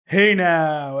Hey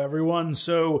now, everyone.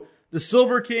 So the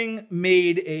Silver King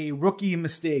made a rookie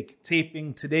mistake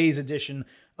taping today's edition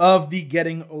of the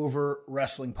Getting Over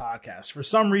Wrestling podcast. For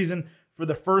some reason, for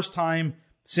the first time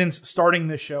since starting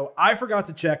this show, I forgot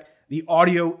to check the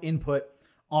audio input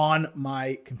on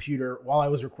my computer while I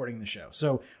was recording the show.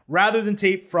 So rather than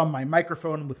tape from my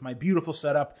microphone with my beautiful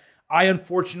setup, I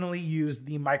unfortunately used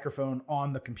the microphone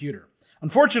on the computer.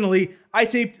 Unfortunately, I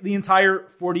taped the entire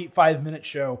 45-minute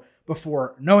show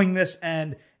before knowing this,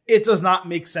 and it does not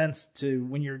make sense to,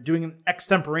 when you're doing an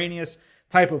extemporaneous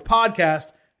type of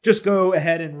podcast, just go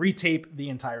ahead and retape the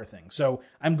entire thing. So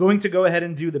I'm going to go ahead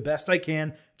and do the best I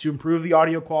can to improve the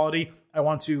audio quality. I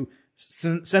want to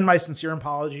send my sincere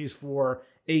apologies for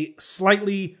a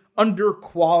slightly under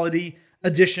quality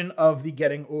edition of the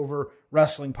Getting Over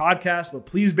Wrestling podcast, but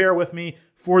please bear with me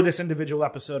for this individual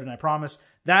episode, and I promise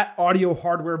that audio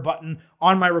hardware button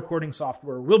on my recording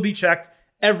software will be checked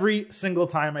every single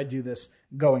time I do this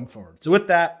going forward. So with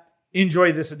that,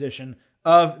 enjoy this edition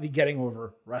of the Getting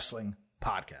Over Wrestling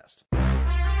podcast.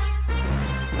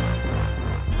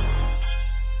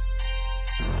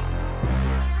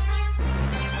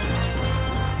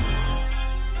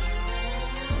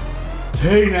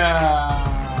 Hey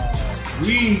now,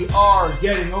 we are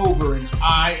getting over, and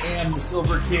I am the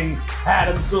Silver King,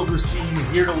 Adam Silverstein,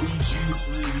 here to lead you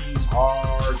through these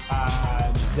hard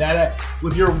times.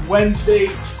 With your Wednesday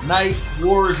Night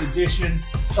Wars edition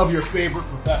of your favorite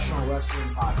professional wrestling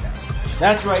podcast.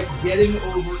 That's right, Getting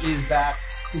Over is back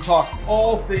to talk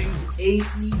all things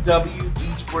AEW,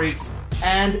 Beach Break,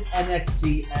 and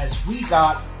NXT as we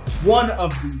got one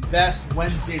of the best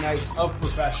Wednesday nights of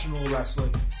professional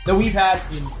wrestling that we've had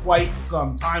in quite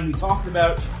some time. We talked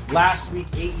about last week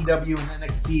AEW and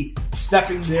NXT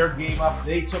stepping their game up.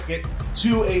 They took it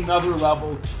to another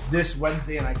level this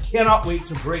Wednesday, and I cannot wait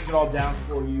to break it all down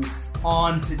for you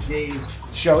on today's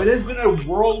show. It has been a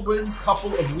whirlwind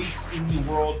couple of weeks in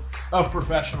the world of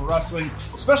professional wrestling,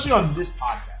 especially on this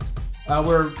podcast,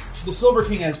 where the Silver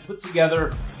King has put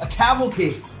together a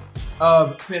cavalcade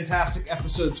of fantastic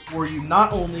episodes for you,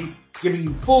 not only giving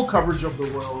you full coverage of the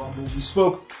Royal Rumble. We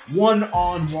spoke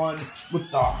one-on-one with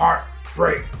the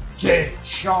Heartbreak Kid,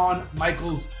 Shawn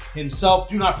Michaels himself.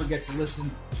 Do not forget to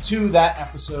listen to that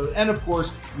episode. And of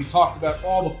course, we talked about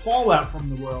all the fallout from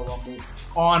the Royal Rumble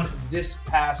on this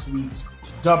past week's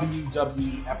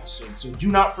WWE episode. So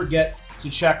do not forget to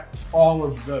check all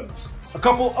of those. A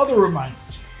couple other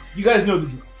reminders. You guys know the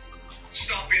drill.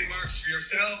 Stop being marks for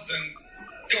yourselves and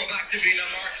go back to being a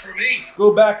mark for me.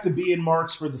 Go back to being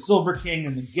marks for the Silver King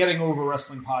and the Getting Over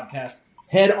Wrestling podcast.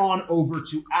 Head on over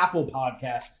to Apple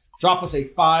Podcasts. Drop us a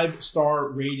 5-star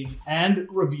rating and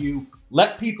review.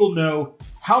 Let people know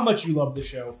how much you love the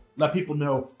show. Let people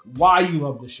know why you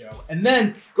love the show. And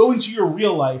then go into your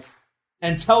real life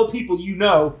and tell people you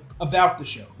know about the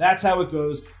show. That's how it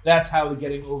goes. That's how the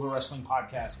Getting Over Wrestling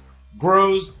podcast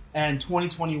grows. And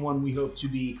 2021, we hope to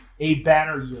be a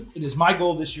banner year. It is my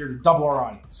goal this year to double our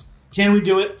audience. Can we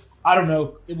do it? I don't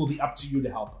know. It will be up to you to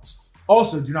help us.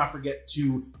 Also, do not forget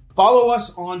to follow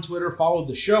us on Twitter. Follow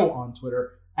the show on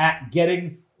Twitter at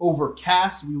Getting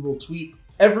Overcast. We will tweet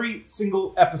every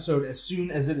single episode as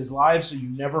soon as it is live, so you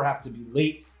never have to be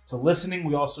late to listening.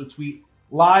 We also tweet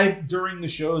live during the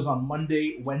shows on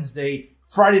Monday, Wednesday,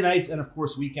 Friday nights, and of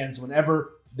course weekends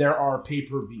whenever there are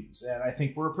pay-per-views. And I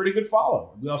think we're a pretty good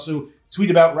follow. We also tweet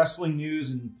about wrestling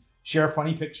news and share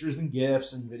funny pictures and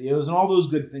GIFs and videos and all those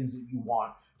good things that you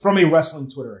want from a wrestling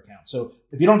Twitter account. So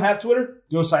if you don't have Twitter,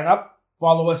 go sign up.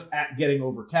 Follow us at Getting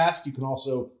Overcast. You can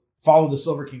also follow the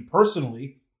Silver King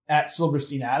personally at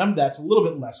Silverstein Adam. That's a little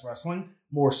bit less wrestling,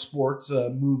 more sports,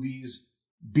 movies,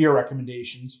 beer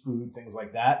recommendations, food, things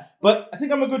like that. But I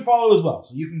think I'm a good follow as well.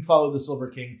 So you can follow the Silver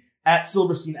King at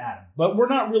Silverstein Adam. But we're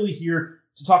not really here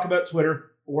to talk about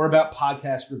Twitter or about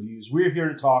podcast reviews. We're here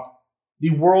to talk the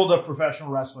world of professional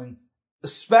wrestling,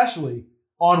 especially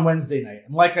on Wednesday night.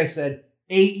 And like I said,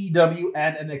 AEW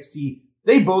and NXT,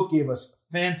 they both gave us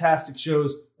fantastic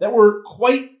shows that were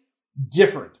quite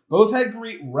different. Both had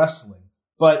great wrestling,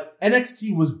 but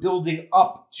NXT was building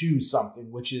up to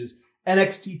something, which is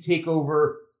NXT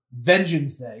TakeOver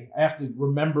Vengeance Day. I have to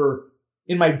remember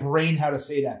in my brain how to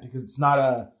say that because it's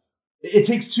not it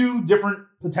takes two different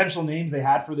potential names they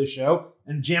had for the show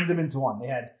and jammed them into one. They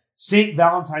had St.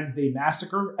 Valentine's Day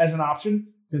Massacre as an option,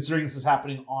 considering this is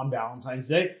happening on Valentine's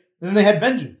Day. And then they had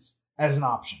Vengeance as an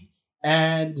option.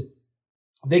 And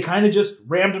they kind of just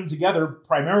rammed them together,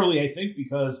 primarily, I think,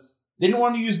 because they didn't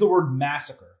want to use the word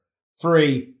massacre for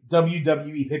a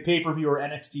WWE pay-per-view or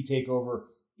NXT takeover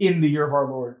in the year of our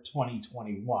Lord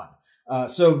 2021.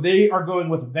 So they are going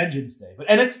with Vengeance Day. But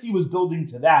NXT was building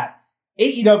to that.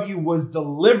 AEW was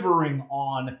delivering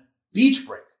on Beach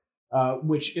Break,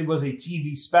 which it was a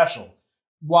TV special,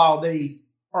 while they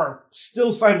are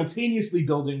still simultaneously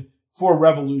building for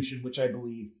Revolution, which I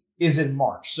believe is in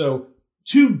March. So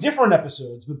 2 different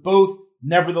episodes, but both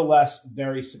nevertheless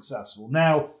very successful.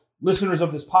 Now, listeners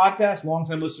of this podcast,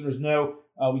 longtime listeners know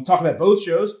we talk about both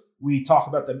shows. We talk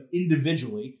about them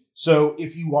individually. So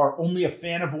if you are only a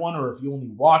fan of one, or if you only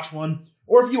watch one,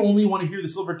 or if you only want to hear the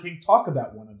Silver King talk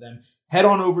about one of them, head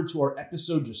on over to our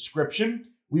episode description.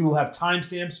 We will have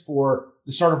timestamps for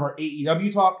the start of our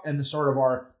AEW talk and the start of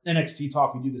our NXT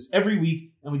talk. We do this every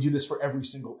week, and we do this for every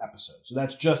single episode. So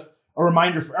that's just a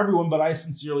reminder for everyone, but I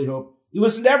sincerely hope you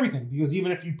listen to everything, because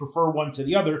even if you prefer one to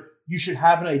the other, you should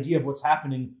have an idea of what's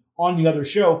happening on the other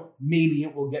show. Maybe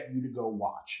it will get you to go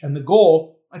watch. And the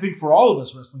goal, I think, for all of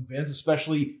us wrestling fans,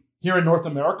 especially here in North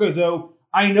America, though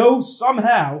I know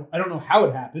somehow, I don't know how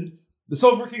it happened, the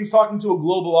Silver King's talking to a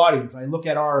global audience. I look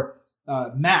at our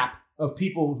map of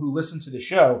people who listen to the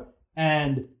show,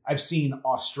 and I've seen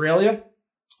Australia,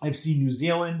 I've seen New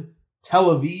Zealand, Tel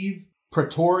Aviv,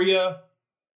 Pretoria,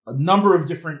 a number of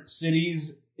different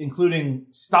cities, including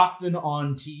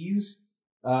Stockton-on-Tees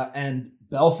and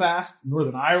Belfast,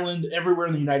 Northern Ireland, everywhere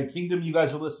in the United Kingdom. You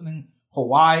guys are listening.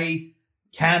 Hawaii,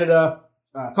 Canada,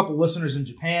 a couple listeners in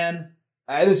Japan.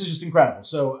 This is just incredible.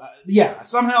 So,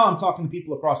 somehow I'm talking to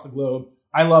people across the globe.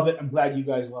 I love it. I'm glad you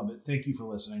guys love it. Thank you for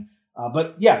listening.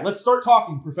 Let's start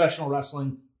talking professional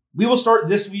wrestling. We will start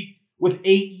this week with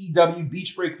AEW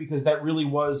Beach Break, because that really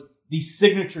was the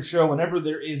signature show. Whenever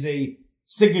there is a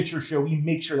signature show, we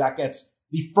make sure that gets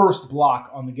the first block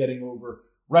on the Getting Over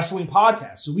Wrestling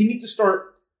podcast. So we need to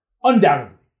start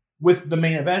undoubtedly with the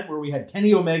main event, where we had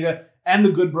Kenny Omega and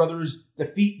the Good Brothers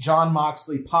defeat Jon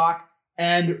Moxley, Pac,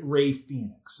 and Rey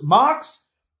Fenix. Mox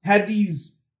had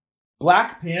these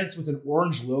black pants with an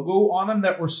orange logo on them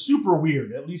that were super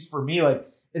weird, at least for me. Like,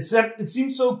 it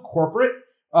seemed so corporate,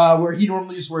 where he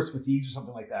normally just wears fatigues or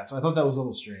something like that. So I thought that was a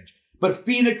little strange. But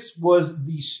Phoenix was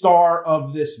the star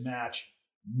of this match.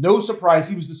 No surprise,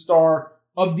 he was the star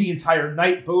of the entire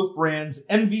night. Both brands'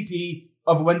 MVP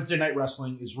of Wednesday Night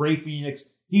Wrestling is Rey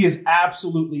Fenix. He is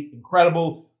absolutely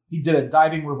incredible. He did a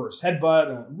diving reverse headbutt,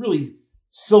 a really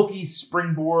silky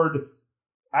springboard,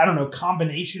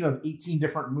 combination of 18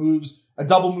 different moves, a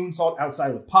double moonsault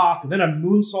outside with Pac, then a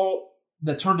moonsault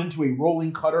that turned into a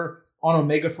rolling cutter on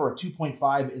Omega for a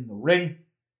 2.5 in the ring.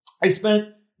 I spent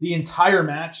the entire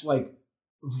match,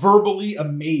 verbally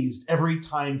amazed every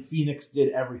time Phoenix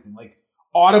did everything,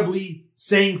 audibly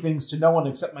saying things to no one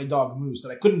except my dog Moose,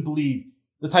 that I couldn't believe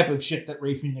the type of shit that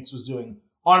Rey Fenix was doing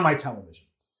on my television.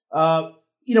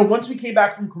 Once we came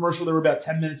back from commercial, there were about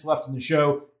 10 minutes left in the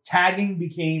show. Tagging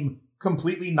became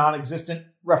completely non-existent.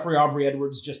 Referee Aubrey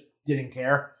Edwards just didn't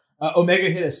care. Omega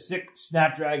hit a sick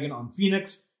Snapdragon on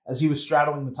Phoenix as he was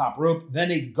straddling the top rope, then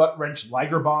a gut-wrench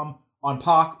Liger Bomb on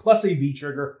Pac, plus a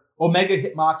V-trigger. Omega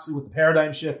hit Moxley with the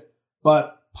Paradigm Shift,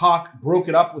 but Pac broke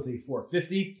it up with a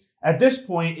 450. At this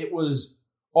point, it was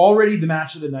already the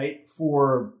match of the night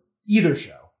for either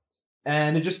show,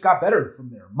 and it just got better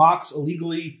from there. Mox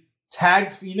illegally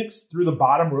tagged Phoenix through the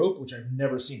bottom rope, which I've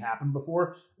never seen happen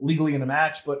before, legally in a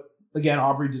match, but again,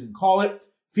 Aubrey didn't call it.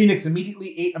 Phoenix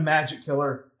immediately ate a Magic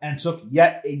Killer and took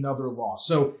yet another loss.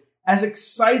 So as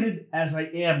excited as I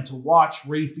am to watch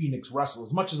Rey Fenix wrestle,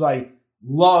 as much as I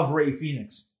love Rey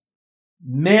Fenix,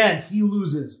 man, he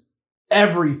loses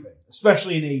everything,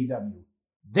 especially in AEW.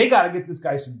 They got to get this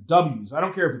guy some W's. I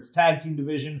don't care if it's tag team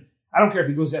division. I don't care if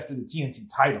he goes after the TNT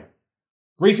title.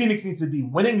 Rey Fenix needs to be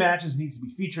winning matches, needs to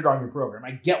be featured on your program.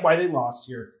 I get why they lost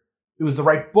here. It was the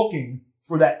right booking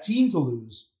for that team to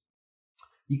lose.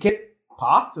 You can't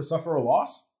Pac to suffer a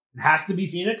loss. It has to be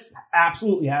Phoenix.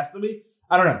 Absolutely has to be.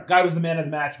 I don't know. Guy was the man of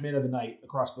the match, man of the night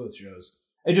across both shows.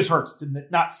 It just hurts to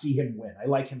not see him win. I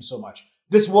like him so much.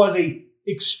 This was a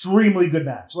extremely good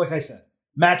match. Like I said,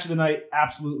 match of the night.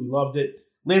 Absolutely loved it.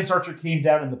 Lance Archer came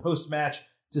down in the post-match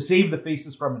to save the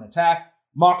faces from an attack.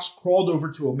 Mox crawled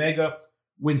over to Omega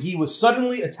when he was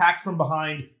suddenly attacked from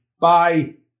behind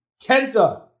by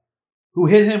Kenta, who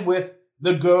hit him with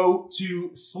the go to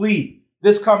sleep.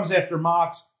 This comes after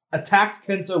Mox attacked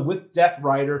Kenta with Death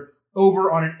Rider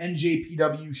over on an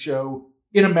NJPW show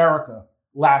in America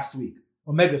last week.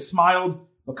 Omega smiled,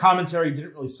 but commentary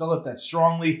didn't really sell it that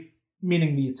strongly,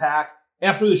 meaning the attack.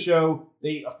 After the show,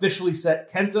 they officially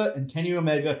set Kenta and Kenny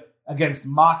Omega against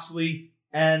Moxley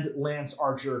and Lance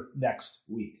Archer next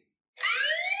week.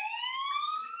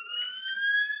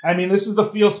 I mean, this is the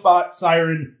feel spot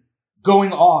siren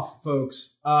going off,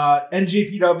 folks.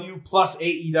 NJPW plus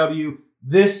AEW.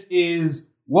 This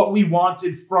is what we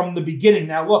wanted from the beginning.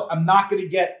 Now, look, I'm not going to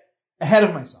get ahead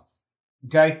of myself.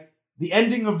 Okay? The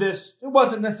ending of this, it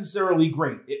wasn't necessarily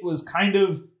great. It was kind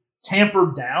of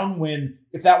tampered down when,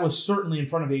 if that was certainly in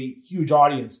front of a huge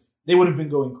audience, they would have been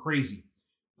going crazy.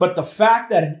 But the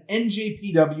fact that an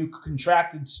NJPW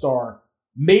contracted star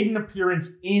made an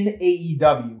appearance in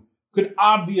AEW could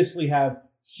obviously have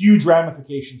huge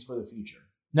ramifications for the future.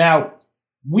 Now,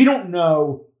 we don't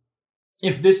know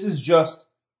if this is just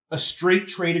a straight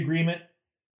trade agreement,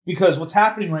 because what's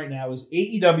happening right now is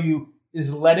AEW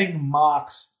is letting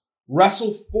Mox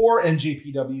wrestle for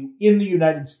NJPW in the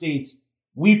United States,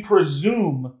 we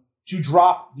presume, to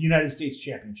drop the United States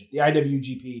Championship, the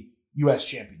IWGP US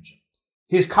Championship.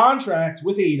 His contract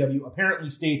with AEW apparently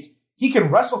states he can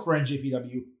wrestle for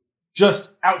NJPW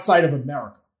just outside of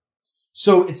America.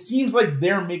 So it seems like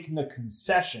they're making a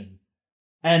concession,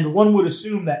 and one would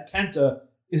assume that Kenta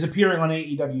is appearing on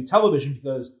AEW television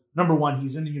because, number one,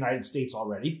 he's in the United States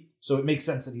already, so it makes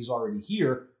sense that he's already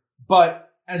here.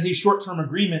 But as a short-term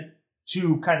agreement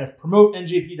to kind of promote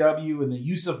NJPW and the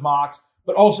use of Mox,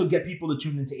 but also get people to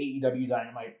tune into AEW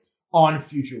Dynamite on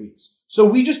future weeks. So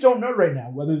we just don't know right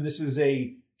now whether this is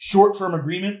a short-term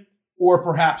agreement or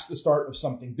perhaps the start of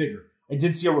something bigger. I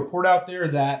did see a report out there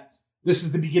that this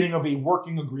is the beginning of a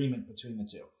working agreement between the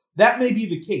two. That may be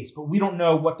the case, but we don't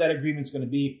know what that agreement's going to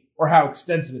be or how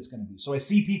extensive it's going to be. So I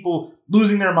see people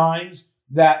losing their minds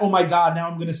that, oh my God, now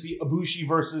I'm going to see Ibushi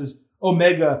versus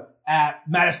Omega at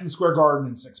Madison Square Garden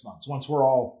in 6 months, once we're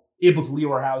all able to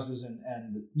leave our houses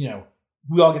and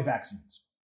we all get vaccines.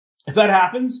 If that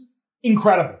happens,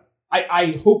 incredible.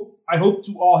 I hope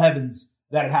to all heavens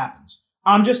that it happens.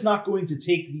 I'm just not going to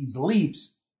take these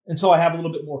leaps until I have a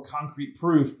little bit more concrete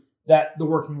proof that the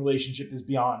working relationship is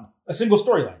beyond a single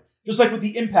storyline. Just like with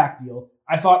the Impact deal,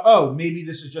 I thought, oh, maybe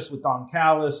this is just with Don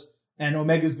Callis and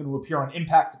Omega's going to appear on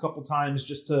Impact a couple times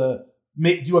just to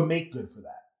do a make good for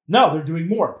that. No, they're doing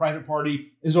more. Private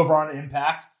Party is over on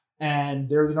Impact, and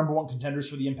they're the number one contenders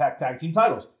for the Impact Tag Team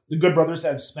titles. The Good Brothers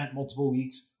have spent multiple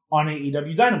weeks on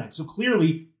AEW Dynamite. So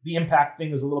clearly, the Impact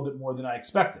thing is a little bit more than I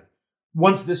expected.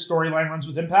 Once this storyline runs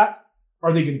with Impact,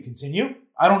 are they going to continue?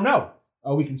 I don't know.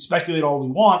 We can speculate all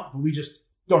we want, but we just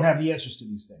don't have the answers to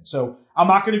these things. So I'm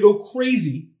not going to go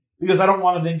crazy because I don't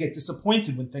want to then get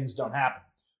disappointed when things don't happen.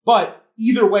 But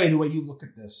either way, the way you look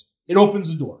at this, it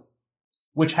opens a door,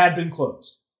 which had been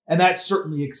closed. And that's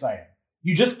certainly exciting.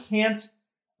 You just can't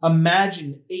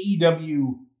imagine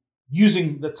AEW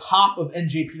using the top of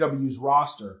NJPW's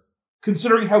roster,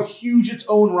 considering how huge its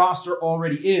own roster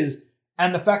already is,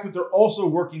 and the fact that they're also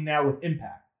working now with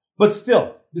Impact. But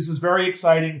still, this is very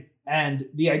exciting, and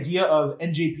the idea of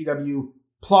NJPW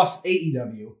plus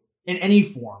AEW in any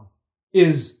form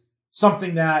is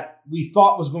something that we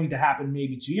thought was going to happen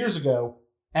maybe 2 years ago,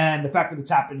 and the fact that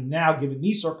it's happening now, given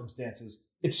these circumstances,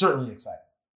 it's certainly exciting.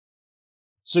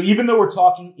 So even though we're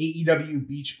talking AEW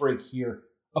Beach Break here,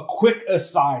 a quick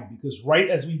aside, because right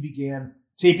as we began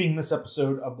taping this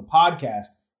episode of the podcast,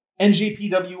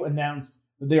 NJPW announced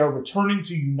that they are returning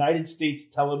to United States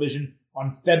television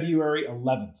on February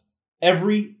 11th.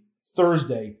 Every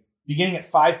Thursday, beginning at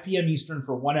 5 p.m. Eastern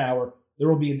for 1 hour, there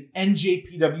will be an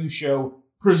NJPW show,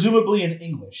 presumably in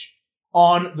English,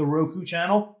 on the Roku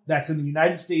channel. That's in the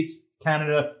United States,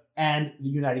 Canada, and the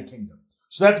United Kingdom.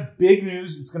 So that's big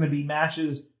news. It's going to be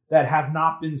matches that have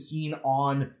not been seen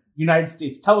on United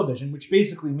States television, which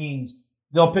basically means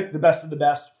they'll pick the best of the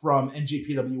best from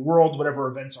NJPW World, whatever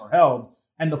events are held,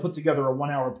 and they'll put together a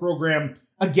 1 hour program,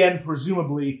 again,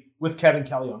 presumably with Kevin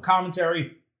Kelly on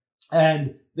commentary,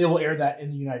 and they will air that in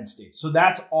the United States. So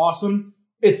that's awesome.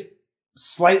 It's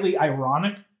slightly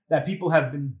ironic that people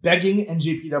have been begging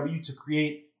NJPW to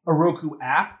create a Roku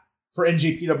app for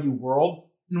NJPW World,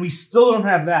 and we still don't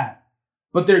have that.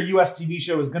 But their US TV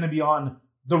show is going to be on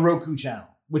the Roku channel,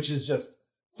 which is just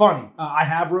funny. I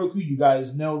have Roku. You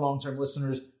guys know, long-term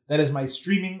listeners, that is my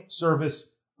streaming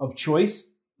service of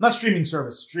choice. Not streaming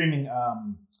service, streaming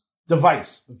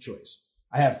device of choice.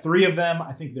 I have 3 of them.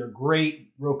 I think they're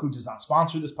great. Roku does not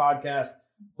sponsor this podcast,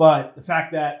 but the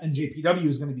fact that NJPW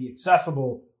is going to be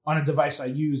accessible on a device I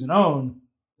use and own,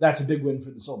 that's a big win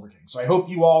for the Silver King. So I hope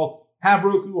you all have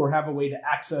Roku or have a way to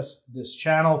access this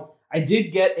channel. I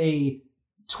did get a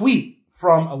tweet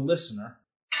from a listener,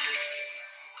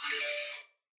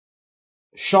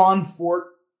 Sean Forte,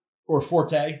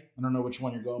 I don't know which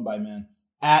one you're going by, man,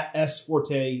 at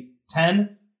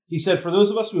SForte10. He said, for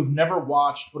those of us who have never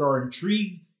watched but are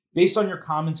intrigued based on your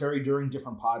commentary during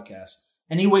different podcasts,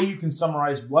 any way you can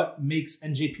summarize what makes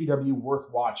NJPW worth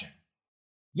watching?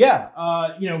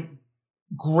 Yeah,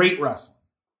 great wrestling.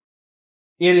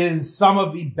 It is some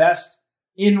of the best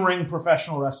in-ring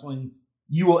professional wrestling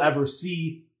you will ever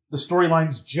see. The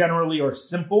storylines generally are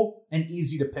simple and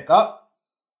easy to pick up.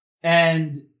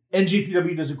 And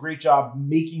NJPW does a great job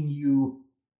making you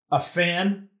a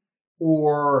fan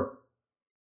or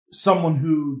someone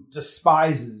who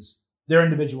despises their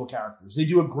individual characters. They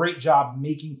do a great job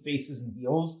making faces and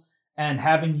heels and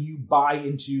having you buy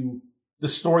into the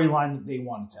storyline that they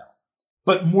want to tell.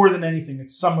 But more than anything,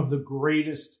 it's some of the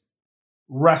greatest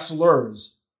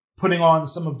wrestlers putting on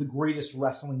some of the greatest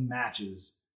wrestling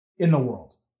matches in the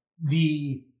world.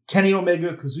 The Kenny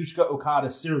Omega, Kazuchika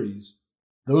Okada series,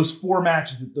 those 4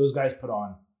 matches that those guys put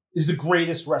on, is the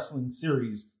greatest wrestling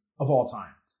series of all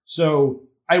time. So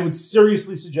I would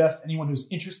seriously suggest anyone who's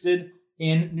interested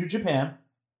in New Japan,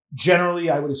 generally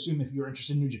I would assume if you're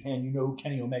interested in New Japan, you know who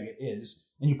Kenny Omega is,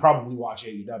 and you probably watch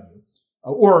AEW,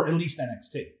 or at least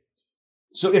NXT.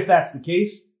 So if that's the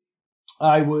case,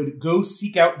 I would go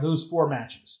seek out those 4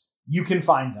 matches. You can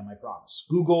find them, I promise.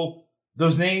 Google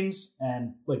those names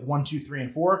and like 1, 2, 3,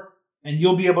 and 4, and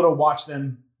you'll be able to watch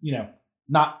them,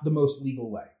 not the most legal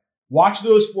way. Watch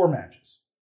those 4 matches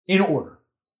in order.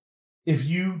 If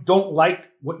you don't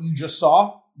like what you just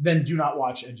saw, then do not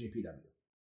watch NJPW.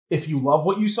 If you love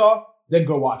what you saw, then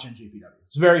go watch NJPW.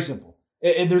 It's very simple.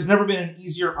 There's never been an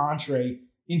easier entree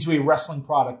into a wrestling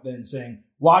product than saying,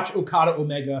 watch Okada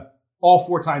Omega all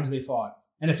 4 times they fought.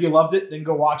 And if you loved it, then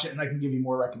go watch it, and I can give you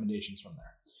more recommendations from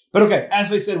there. But okay,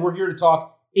 as I said, we're here to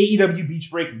talk AEW Beach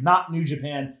Break, not New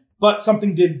Japan, but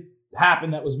something did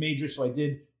happen that was major, so I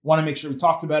did want to make sure we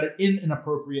talked about it in an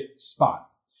appropriate spot.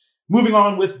 Moving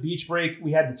on with Beach Break,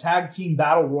 we had the Tag Team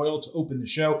Battle Royal to open the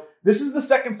show. This is the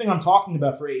second thing I'm talking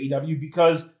about for AEW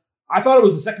because I thought it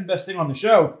was the second best thing on the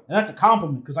show, and that's a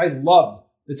compliment because I loved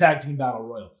the Tag Team Battle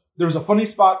Royal. There was a funny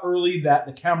spot early that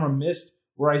the camera missed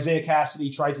where Isaiah Cassidy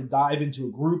tried to dive into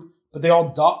a group, but they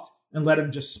all ducked and let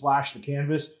him just splash the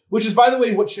canvas, which is, by the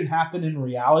way, what should happen in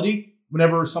reality.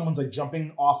 Whenever someone's like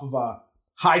jumping off of a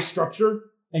high structure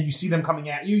and you see them coming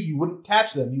at you, you wouldn't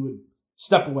catch them. You would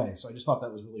step away. So I just thought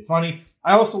that was really funny.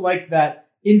 I also like that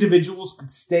individuals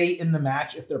could stay in the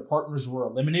match if their partners were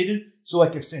eliminated. So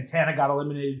like if Santana got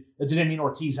eliminated, it didn't mean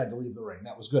Ortiz had to leave the ring.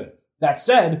 That was good. That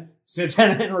said,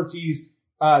 Santana and Ortiz,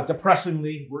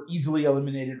 depressingly, were easily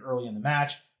eliminated early in the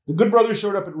match. The Good Brothers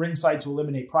showed up at ringside to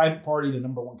eliminate Private Party, the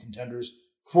number 1 contenders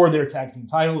for their tag team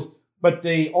titles, but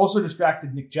they also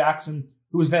distracted Nick Jackson,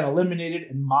 who was then eliminated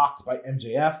and mocked by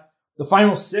MJF. The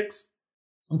final 6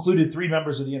 included 3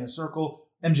 members of the Inner Circle,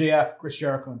 MJF, Chris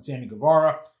Jericho, and Sammy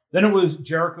Guevara. Then it was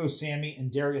Jericho, Sammy,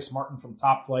 and Darius Martin from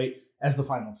Top Flight as the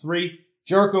final 3.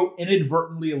 Jericho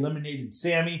inadvertently eliminated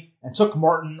Sammy and took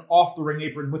Martin off the ring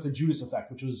apron with a Judas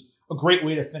effect, which was a great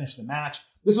way to finish the match.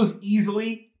 This was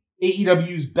easily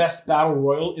AEW's best battle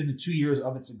royal in the 2 years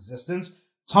of its existence.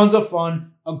 Tons of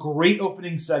fun, a great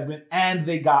opening segment, and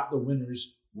they got the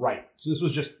winners right. So this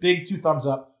was just big 2 thumbs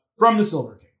up from the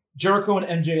Silver King. Jericho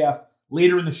and MJF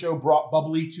later in the show brought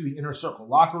Bubbly to the Inner Circle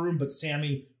locker room, but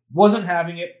Sammy wasn't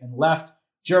having it and left.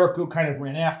 Jericho kind of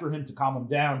ran after him to calm him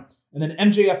down, and then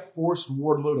MJF forced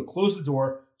Wardlow to close the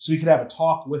door so he could have a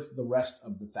talk with the rest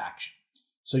of the faction.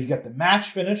 So you get the match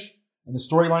finish and the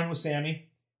storyline with Sammy,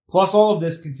 plus all of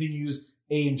this continues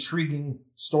a intriguing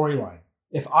storyline.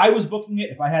 If I was booking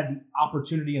it, if I had the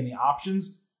opportunity and the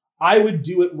options, I would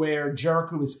do it where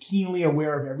Jericho is keenly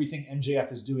aware of everything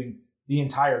MJF is doing the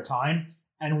entire time,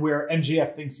 and where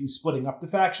MJF thinks he's splitting up the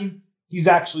faction, he's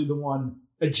actually the one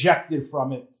ejected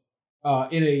from it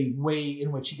in a way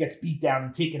in which he gets beat down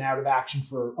and taken out of action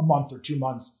for a month or 2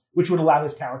 months, which would allow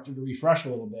his character to refresh a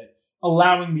little bit,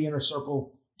 allowing the Inner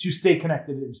Circle to stay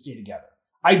connected and stay together.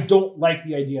 I don't like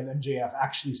the idea of MJF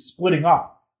actually splitting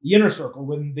up the Inner Circle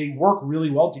when they work really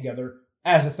well together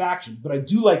as a faction, but I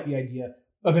do like the idea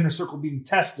of Inner Circle being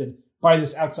tested by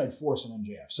this outside force in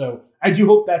MJF. So I do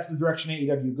hope that's the direction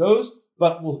AEW goes,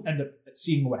 but we'll end up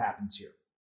seeing what happens here.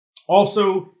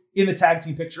 Also, in the tag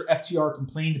team picture, FTR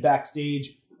complained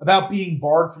backstage about being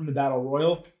barred from the Battle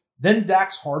Royal. Then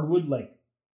Dax Hardwood,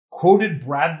 quoted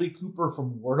Bradley Cooper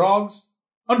from War Dogs.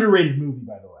 Underrated movie,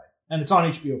 by the way. And it's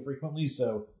on HBO frequently,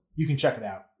 so you can check it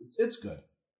out. It's good.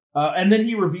 And then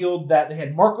he revealed that they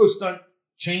had Marco Stunt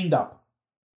chained up.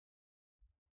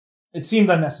 It seemed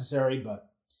unnecessary, but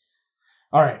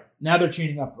all right. Now they're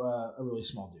chaining up a really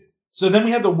small dude. So then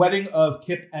we had the wedding of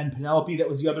Kip and Penelope. That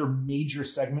was the other major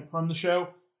segment from the show.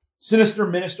 Sinister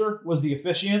Minister was the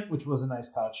officiant, which was a nice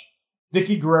touch.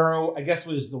 Vicky Guerrero, I guess,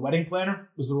 was the wedding planner,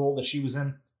 was the role that she was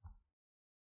in.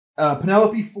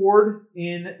 Penelope Ford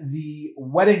in the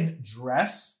wedding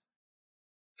dress.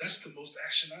 That's the most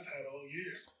action I've had all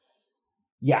year.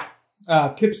 Yeah.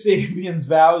 Kip Sabian's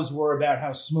vows were about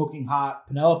how smoking hot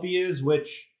Penelope is,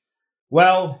 which,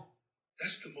 well...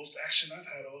 That's the most action I've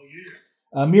had all year.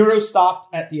 Miro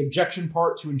stopped at the objection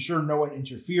part to ensure no one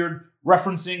interfered,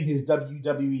 referencing his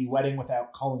WWE wedding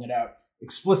without calling it out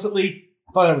explicitly.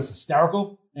 I thought that was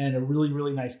hysterical and a really,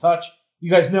 really nice touch. You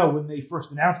guys know when they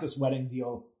first announced this wedding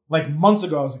deal, like months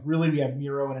ago, I was like, really, we have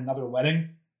Miro in another wedding?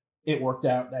 It worked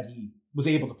out that he was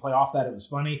able to play off that. It was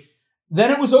funny.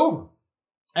 Then it was over.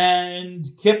 And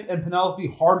Kip and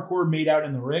Penelope hardcore made out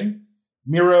in the ring.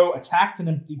 Miro attacked an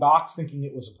empty box thinking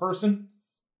it was a person.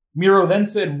 Miro then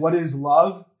said, "What is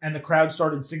love?" And the crowd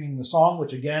started singing the song,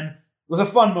 which again was a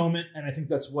fun moment. And I think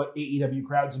that's what AEW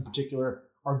crowds in particular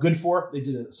are good for. They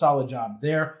did a solid job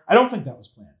there. I don't think that was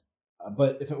planned.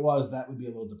 But if it was, that would be a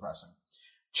little depressing.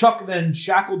 Chuck then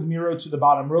shackled Miro to the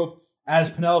bottom rope as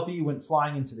Penelope went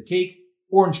flying into the cake.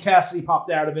 Orange Cassidy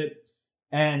popped out of it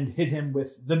and hit him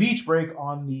with the beach break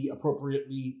on the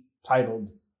appropriately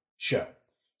titled show.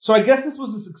 So I guess this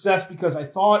was a success because I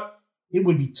thought it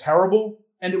would be terrible,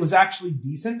 and it was actually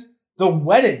decent. The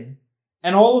wedding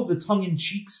and all of the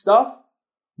tongue-in-cheek stuff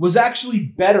was actually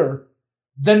better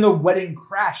than the wedding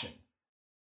crashing,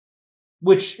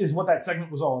 which is what that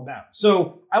segment was all about.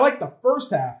 So I liked the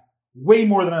first half way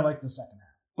more than I liked the second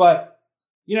half. But,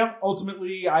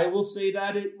 ultimately, I will say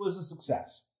that it was a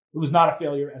success. It was not a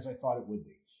failure as I thought it would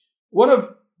be. One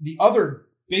of the other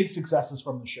big successes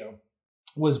from the show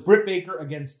was Britt Baker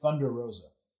against Thunder Rosa.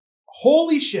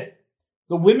 Holy shit.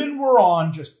 The women were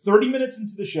on just 30 minutes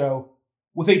into the show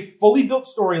with a fully built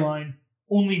storyline,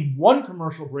 only one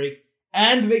commercial break,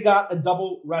 and they got a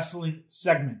double wrestling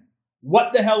segment.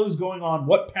 What the hell is going on?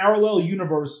 What parallel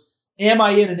universe am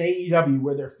I in AEW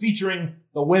where they're featuring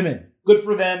the women? Good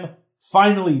for them.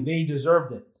 Finally, they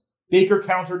deserved it. Baker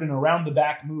countered an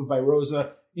around-the-back move by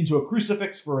Rosa into a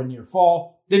crucifix for a near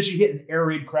fall. Then she hit an air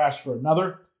raid crash for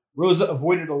another. Rosa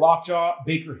avoided a lockjaw.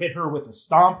 Baker hit her with a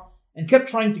stomp and kept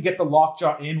trying to get the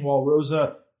lockjaw in while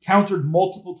Rosa countered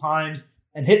multiple times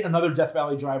and hit another Death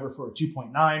Valley driver for a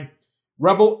 2.9.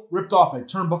 Rebel ripped off a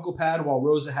turnbuckle pad while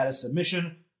Rosa had a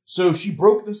submission, so she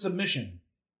broke the submission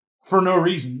for no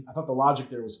reason. I thought the logic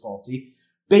there was faulty.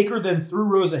 Baker then threw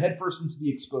Rosa headfirst into the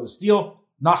exposed steel,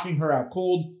 knocking her out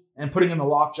cold and putting in the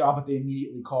lockjaw, but they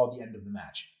immediately called the end of the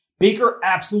match. Baker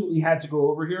absolutely had to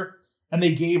go over here, and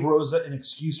they gave Rosa an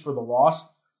excuse for the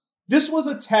loss. This was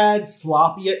a tad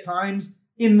sloppy at times,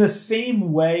 in the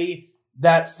same way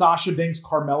that Sasha Banks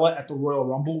Carmella at the Royal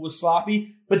Rumble was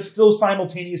sloppy, but still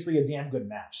simultaneously a damn good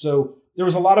match. So there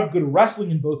was a lot of good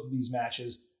wrestling in both of these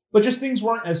matches, but just things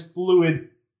weren't as fluid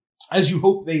as you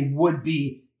hope they would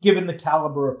be given the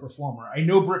caliber of performer. I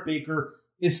know Britt Baker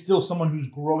is still someone who's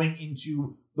growing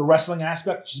into the wrestling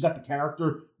aspect. She's got the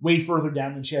character way further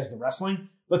down than she has the wrestling.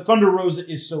 But Thunder Rosa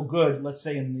is so good, let's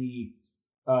say in the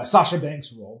Sasha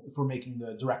Banks role, if we're making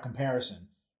the direct comparison,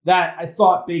 that I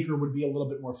thought Baker would be a little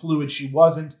bit more fluid. She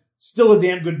wasn't. Still a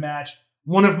damn good match.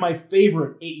 One of my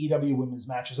favorite AEW women's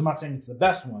matches. I'm not saying it's the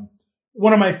best one.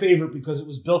 One of my favorite because it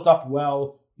was built up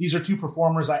well. These are two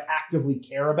performers I actively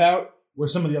care about, where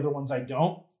some of the other ones I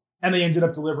don't. And they ended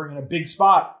up delivering in a big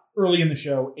spot early in the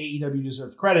show. AEW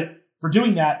deserved credit for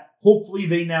doing that. Hopefully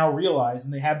they now realize,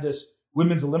 and they have this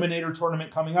women's eliminator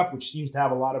tournament coming up, which seems to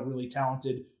have a lot of really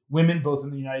talented women, both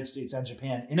in the United States and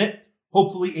Japan, in it.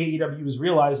 Hopefully AEW is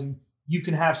realizing you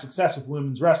can have success with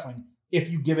women's wrestling if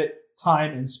you give it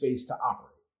time and space to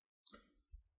operate.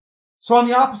 So on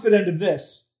the opposite end of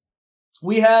this,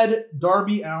 we had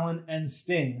Darby Allin and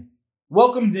Sting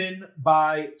welcomed in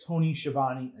by Tony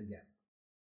Schiavone again.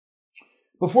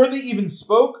 Before they even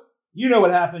spoke, you know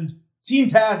what happened. Team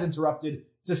Taz interrupted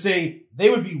to say they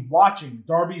would be watching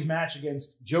Darby's match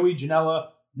against Joey Janela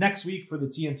next week for the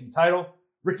TNT title.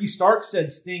 Ricky Starks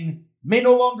said Sting may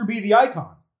no longer be the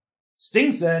icon.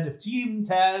 Sting said if Team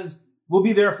Taz will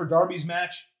be there for Darby's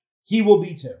match, he will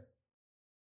be too.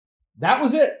 That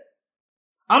was it.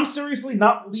 I'm seriously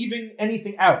not leaving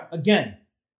anything out. Again,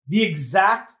 the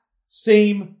exact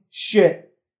same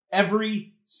shit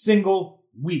every single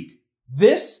week.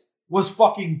 This was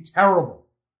fucking terrible.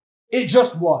 It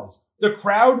just was. The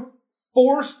crowd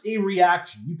forced a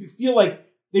reaction. You could feel like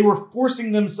they were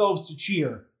forcing themselves to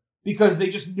cheer because they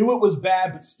just knew it was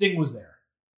bad, but Sting was there.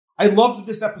 I loved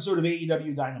this episode of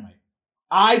AEW Dynamite.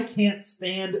 I can't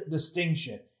stand the Sting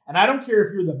shit. And I don't care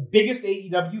if you're the biggest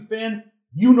AEW fan,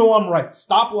 you know I'm right.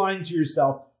 Stop lying to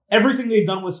yourself. Everything they've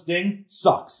done with Sting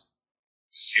sucks.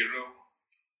 0.0.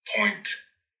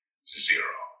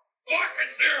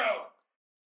 0.0.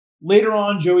 Later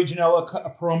on, Joey Janela cut a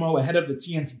promo ahead of the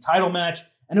TNT title match,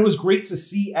 and it was great to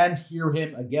see and hear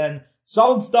him again.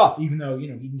 Solid stuff, even though,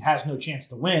 he has no chance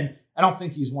to win. I don't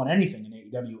think he's won anything in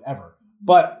AEW ever.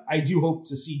 But I do hope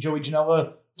to see Joey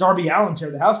Janela, Darby Allin tear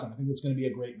the house down. I think that's going to be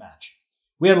a great match.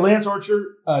 We had Lance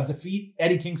Archer defeat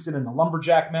Eddie Kingston in a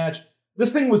lumberjack match.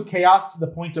 This thing was chaos to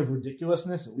the point of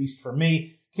ridiculousness, at least for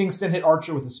me. Kingston hit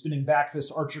Archer with a spinning back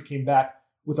fist. Archer came back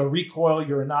with a recoil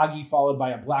Uranagi followed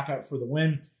by a blackout for the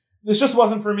win. This just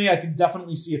wasn't for me. I could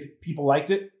definitely see if people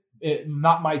liked it.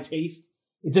 Not my taste.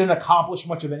 It didn't accomplish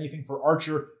much of anything for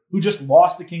Archer, who just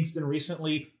lost to Kingston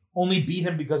recently, only beat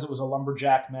him because it was a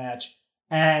lumberjack match.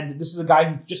 And this is a guy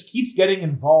who just keeps getting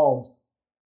involved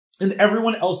in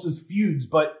everyone else's feuds,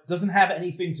 but doesn't have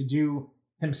anything to do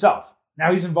himself.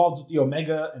 Now he's involved with the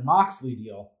Omega and Moxley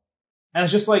deal. And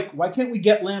it's just like, why can't we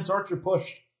get Lance Archer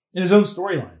pushed in his own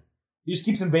storyline? He just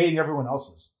keeps invading everyone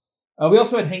else's. We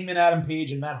also had Hangman Adam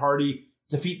Page and Matt Hardy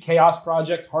defeat Chaos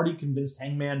Project. Hardy convinced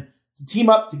Hangman to team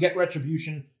up to get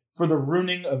retribution for the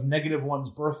ruining of Negative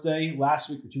One's birthday last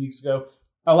week or 2 weeks ago.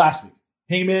 Last week.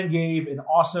 Hangman gave an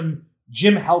awesome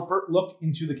Jim Halpert look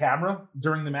into the camera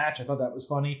during the match. I thought that was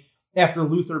funny. After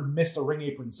Luther missed a ring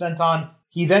apron senton,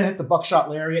 he then hit the buckshot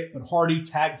lariat, but Hardy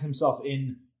tagged himself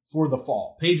in for the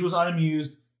fall. Page was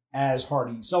unamused as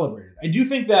Hardy celebrated. I do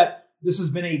think that this has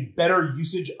been a better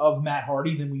usage of Matt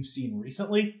Hardy than we've seen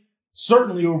recently.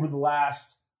 Certainly over the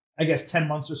last, 10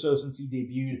 months or so since he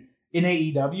debuted in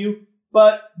AEW.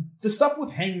 But the stuff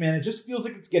with Hangman, it just feels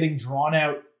like it's getting drawn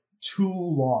out too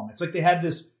long. It's like they had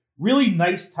this really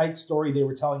nice, tight story they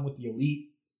were telling with the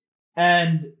Elite,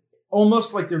 and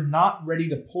almost like they're not ready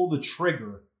to pull the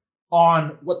trigger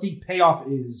on what the payoff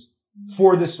is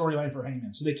for this storyline for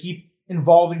Hangman. So they keep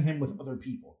involving him with other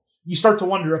people. You start to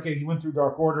wonder, okay, he went through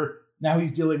Dark Order. Now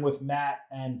he's dealing with Matt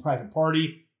and Private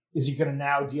Party. Is he going to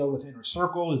now deal with Inner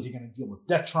Circle? Is he going to deal with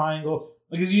Death Triangle?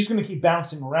 Like, is he just going to keep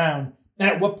bouncing around? And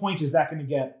at what point is that going to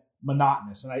get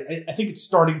monotonous? And I think it's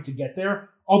starting to get there,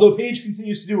 although Page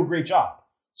continues to do a great job.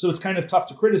 So it's kind of tough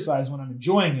to criticize when I'm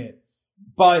enjoying it.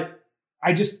 But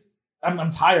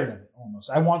I'm tired of it almost.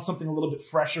 I want something a little bit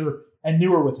fresher and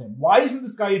newer with him. Why isn't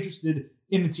this guy interested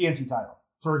in the TNT title,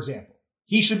 for example?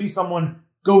 He should be someone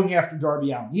going after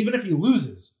Darby Allin. Even if he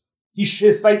loses,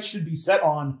 his sights should be set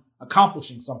on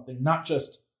accomplishing something, not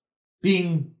just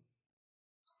being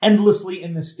endlessly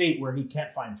in this state where he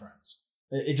can't find friends.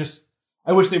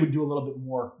 I wish they would do a little bit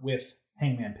more with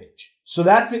Hangman Page. So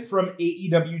that's it from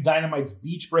AEW Dynamite's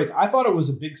Beach Break. I thought it was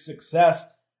a big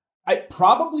success.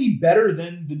 Probably better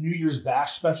than the New Year's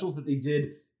Bash specials that they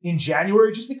did in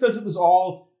January, just because it was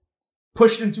all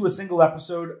pushed into a single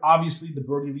episode. Obviously, the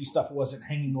Brody Lee stuff wasn't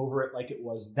hanging over it like it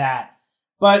was that.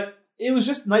 But it was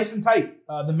just nice and tight.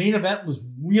 The main event was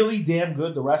really damn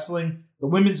good. The wrestling, the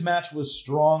women's match was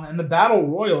strong, and the Battle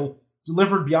Royal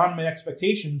delivered beyond my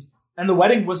expectations, and the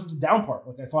wedding wasn't a down part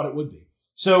like I thought it would be.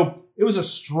 So it was a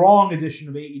strong edition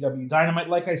of AEW Dynamite.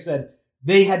 Like I said,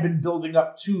 they had been building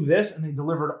up to this, and they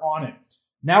delivered on it.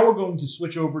 Now we're going to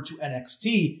switch over to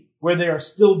NXT, where they are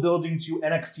still building to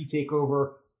NXT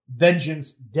TakeOver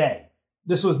Vengeance Day.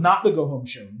 This was not the go-home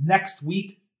show. Next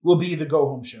week will be the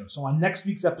go-home show. So on next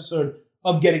week's episode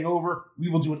of Getting Over, we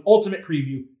will do an ultimate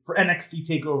preview for NXT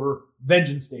TakeOver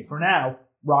Vengeance Day. For now,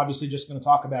 we're obviously just going to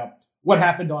talk about what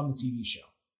happened on the TV show.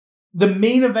 The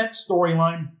main event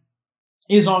storyline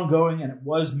is ongoing, and it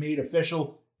was made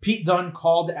official. Pete Dunne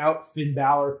called out Finn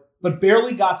Balor, but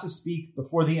barely got to speak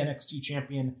before the NXT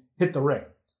champion hit the ring.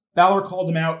 Balor called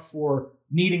him out for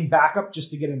needing backup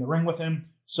just to get in the ring with him,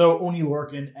 so Oney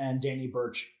Lorcan and Danny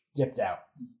Burch dipped out.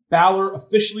 Balor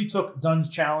officially took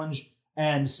Dunne's challenge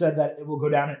and said that it will go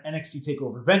down at NXT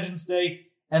TakeOver Vengeance Day,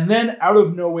 and then out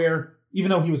of nowhere,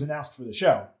 even though he was announced for the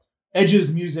show,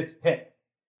 Edge's music hit.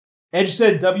 Edge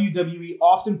said WWE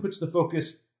often puts the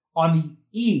focus on the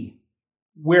E,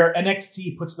 where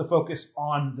NXT puts the focus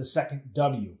on the second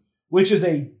W, which is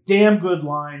a damn good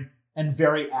line and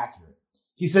very accurate.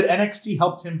 He said NXT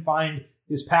helped him find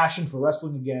his passion for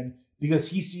wrestling again because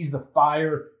he sees the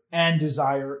fire and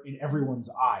desire in everyone's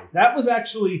eyes. That was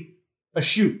actually a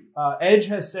shoot. Edge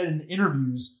has said in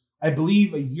interviews, I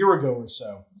believe a year ago or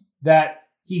so, that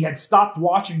he had stopped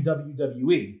watching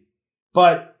WWE,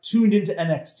 but tuned into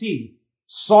NXT,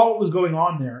 saw what was going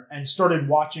on there, and started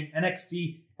watching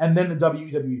NXT and then the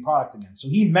WWE product again. So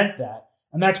he meant that,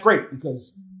 and that's great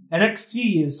because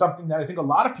NXT is something that I think a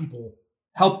lot of people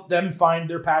helped them find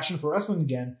their passion for wrestling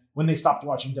again when they stopped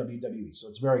watching WWE. So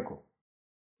it's very cool.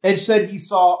 Edge said he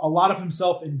saw a lot of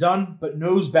himself in Dunne, but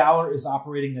knows Balor is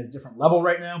operating at a different level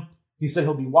right now. He said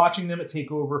he'll be watching them at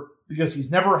TakeOver because he's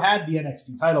never had the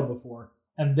NXT title before,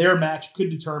 and their match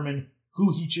could determine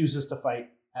who he chooses to fight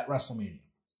at WrestleMania.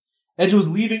 Edge was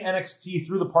leaving NXT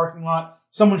through the parking lot.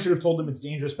 Someone should have told him it's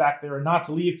dangerous back there and not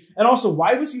to leave. And also,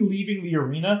 why was he leaving the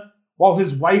arena while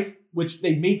his wife, which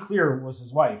they made clear was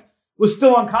his wife, was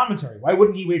still on commentary? Why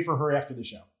wouldn't he wait for her after the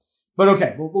show? But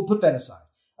okay, we'll put that aside.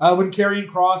 when Karrion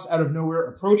Kross out of nowhere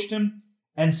approached him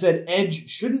and said Edge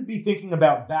shouldn't be thinking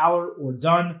about Balor or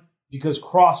Dunn because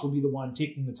Kross will be the one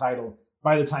taking the title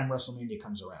by the time WrestleMania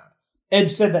comes around.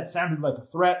 Edge said that sounded like a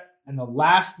threat, and the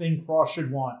last thing Kross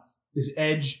should want is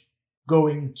Edge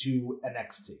going to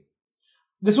NXT.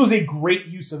 This was a great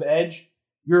use of Edge.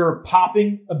 You're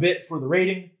popping a bit for the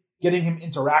rating, getting him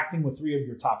interacting with 3 of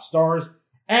your top stars,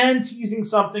 and teasing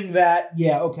something that,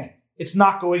 it's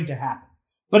not going to happen.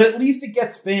 But at least it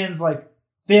gets fans like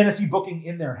fantasy booking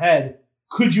in their head.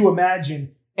 Could you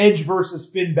imagine Edge versus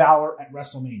Finn Balor at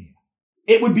WrestleMania?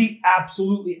 It would be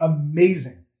absolutely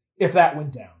amazing if that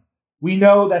went down. We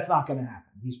know that's not going to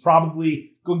happen. He's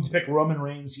probably going to pick Roman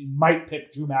Reigns. He might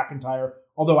pick Drew McIntyre,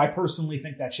 although I personally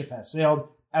think that ship has sailed,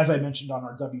 as I mentioned on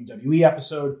our WWE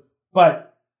episode.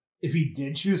 But if he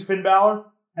did choose Finn Balor,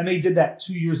 and they did that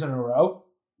 2 years in a row,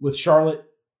 with Charlotte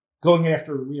going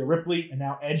after Rhea Ripley and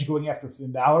now Edge going after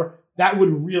Finn Balor, that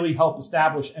would really help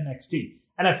establish NXT.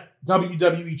 And if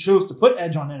WWE chose to put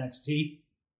Edge on NXT,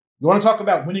 you want to talk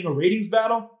about winning a ratings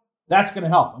battle? That's going to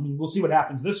help. I mean, we'll see what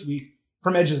happens this week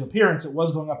from Edge's appearance. It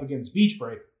was going up against Beach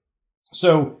Break.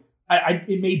 So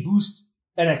it may boost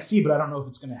NXT, but I don't know if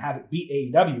it's going to have it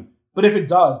beat AEW. But if it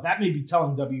does, that may be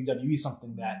telling WWE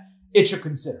something that it should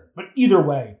consider. But either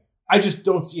way, I just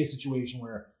don't see a situation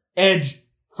where Edge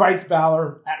fights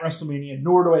Balor at WrestleMania,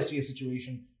 nor do I see a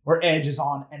situation where Edge is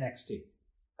on NXT.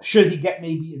 Should he get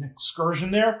maybe an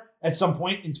excursion there at some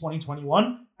point in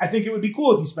 2021, I think it would be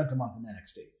cool if he spent a month in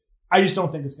NXT. I just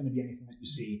don't think it's going to be anything that you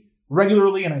see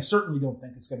regularly, and I certainly don't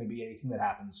think it's going to be anything that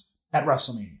happens at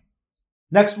WrestleMania.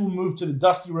 Next, we'll move to the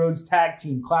Dusty Rhodes Tag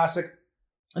Team Classic.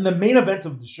 And the main event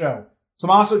of the show,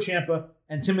 Tommaso Ciampa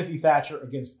and Timothy Thatcher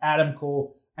against Adam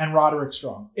Cole and Roderick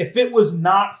Strong. If it was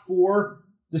not for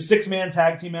the 6-man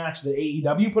tag team match that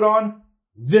AEW put on,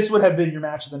 this would have been your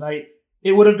match of the night.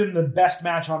 It would have been the best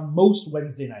match on most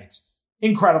Wednesday nights.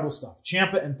 Incredible stuff.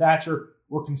 Ciampa and Thatcher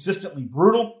were consistently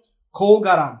brutal. Cole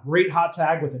got a great hot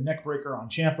tag with a neck breaker on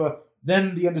Ciampa.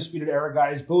 Then the Undisputed Era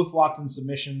guys both locked in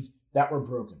submissions that were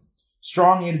broken.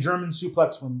 Strong ate a German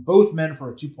suplex from both men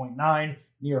for a 2.9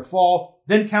 near fall,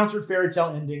 then countered Fairy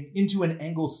Tale Ending into an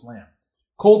angle slam.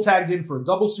 Cole tagged in for a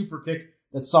double super kick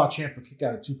that saw Ciampa kick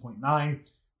out at 2.9.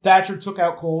 Thatcher took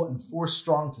out Cole and forced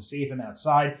Strong to save him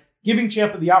outside, giving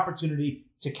Ciampa the opportunity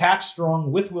to catch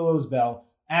Strong with Willow's Bell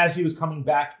as he was coming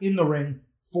back in the ring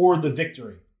for the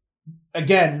victory.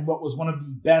 Again, in what was one of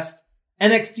the best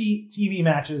NXT TV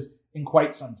matches in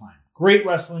quite some time. Great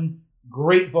wrestling,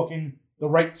 great booking, the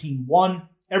right team won.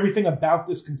 Everything about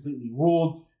this completely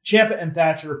ruled. Ciampa and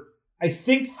Thatcher, I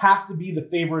think, have to be the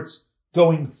favorites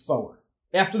going forward.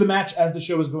 After the match, as the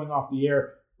show was going off the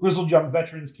air, Grizzled Young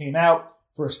Veterans came out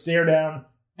for a stare down,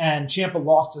 and Ciampa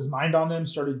lost his mind on them,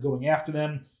 started going after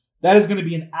them. That is going to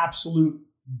be an absolute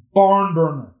barn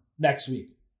burner next week.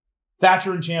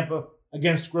 Thatcher and Ciampa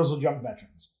against Grizzled Young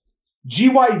Veterans.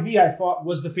 GYV, I thought,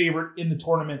 was the favorite in the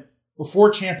tournament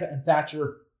before Ciampa and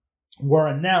Thatcher were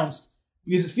announced,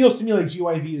 because it feels to me like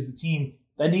GYV is the team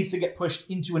that needs to get pushed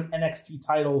into an NXT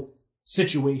title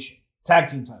situation, tag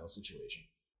team title situation.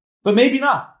 But maybe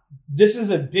not. This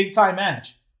is a big-time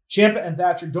match. Ciampa and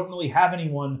Thatcher don't really have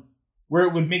anyone where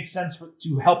it would make sense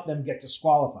to help them get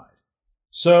disqualified.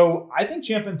 So I think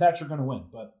Ciampa and Thatcher are going to win,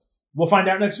 but we'll find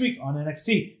out next week on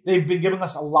NXT. They've been giving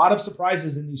us a lot of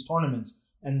surprises in these tournaments,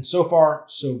 and so far,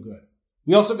 so good.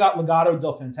 We also got Legado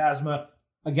del Fantasma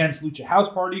against Lucha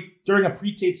House Party. During a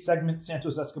pre-taped segment,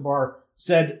 Santos Escobar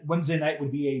said Wednesday night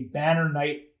would be a banner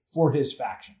night for his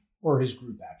faction, or his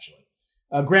group, actually.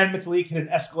 Grand Metalik hit an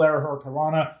Escalera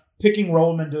Hurricanrana, picking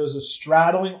Raul Mendoza,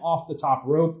 straddling off the top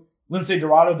rope. Lince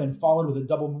Dorado then followed with a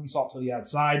double moonsault to the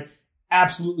outside.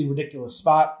 Absolutely ridiculous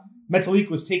spot. Metalik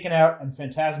was taken out, and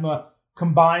Fantasma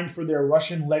combined for their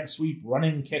Russian leg sweep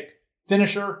running kick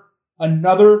finisher.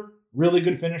 Another really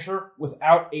good finisher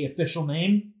without an official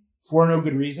name, for no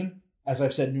good reason, as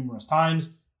I've said numerous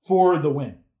times, for the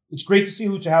win. It's great to see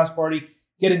Lucha House Party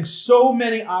getting so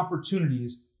many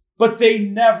opportunities, but they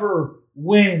never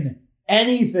win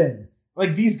anything.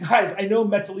 Like these guys, I know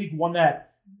Metalik won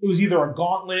that. It was either a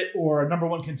gauntlet or a number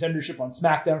one contendership on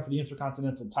SmackDown for the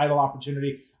Intercontinental title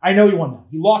opportunity. I know he won that.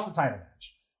 He lost the title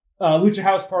match. Lucha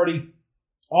House Party,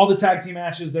 all the tag team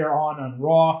matches they're on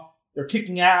Raw, they're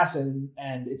kicking ass and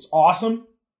it's awesome.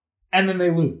 And then they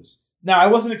lose. Now, I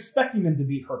wasn't expecting them to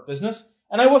beat Hurt Business,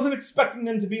 and I wasn't expecting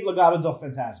them to beat Legado del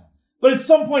Fantasma. But at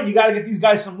some point, you got to get these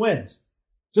guys some wins.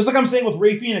 Just like I'm saying with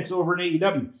Rey Fenix over in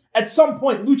AEW. At some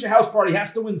point, Lucha House Party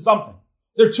has to win something.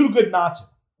 They're too good not to.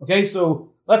 Okay,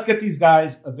 so let's get these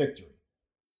guys a victory.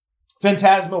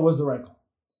 Fantasma was the right call.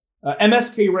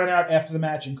 MSK ran out after the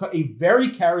match and cut a very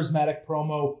charismatic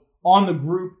promo on the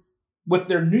group with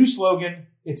their new slogan,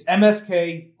 "It's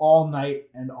MSK all night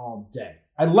and all day."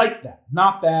 I like that.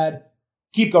 Not bad.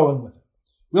 Keep going with it.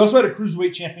 We also had a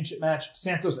Cruiserweight Championship match.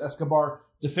 Santos Escobar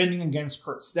defending against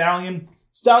Curt Stallion.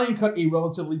 Stallion cut a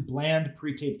relatively bland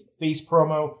pre-taped face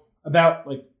promo about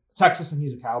like Texas and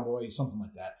he's a cowboy, something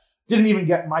like that. Didn't even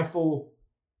get my full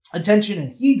attention,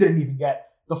 and he didn't even get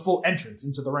the full entrance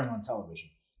into the ring on television.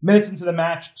 Minutes into the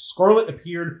match, Scarlett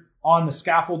appeared on the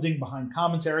scaffolding behind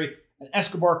commentary, and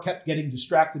Escobar kept getting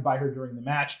distracted by her during the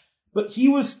match, but he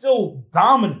was still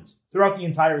dominant throughout the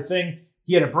entire thing.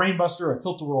 He had a brainbuster, a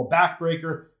tilt-a-whirl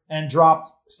backbreaker, and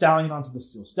dropped Stallion onto the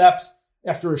steel steps.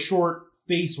 After a short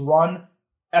face run,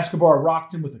 Escobar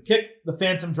rocked him with a kick, the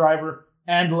Phantom Driver,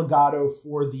 and Legado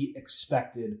for the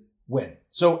expected win.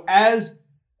 So as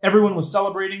everyone was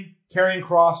celebrating, Karrion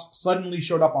Kross suddenly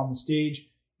showed up on the stage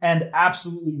and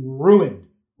absolutely ruined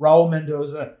Raul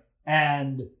Mendoza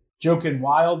and Joaquin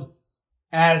Wilde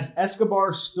as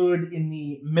Escobar stood in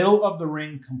the middle of the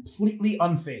ring completely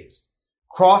unfazed.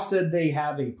 Kross said they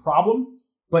have a problem,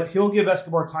 but he'll give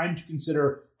Escobar time to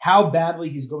consider how badly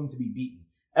he's going to be beaten.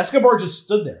 Escobar just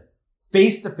stood there,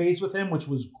 face to face with him, which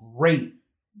was great.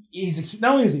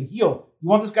 Not only is he a heel, you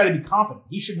want this guy to be confident.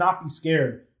 He should not be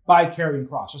scared by Karrion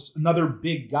Kross, just another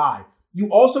big guy. You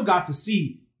also got to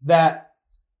see that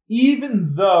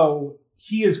even though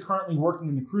he is currently working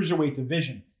in the Cruiserweight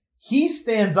division, he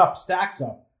stands up, stacks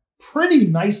up pretty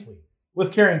nicely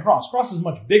with Karrion Kross. Kross is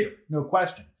much bigger, no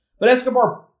question. But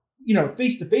Escobar,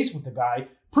 face to face with the guy,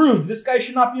 proved this guy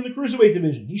should not be in the Cruiserweight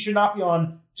division. He should not be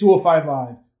on 205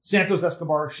 Live. Santos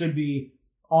Escobar should be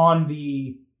on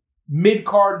the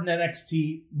mid-card in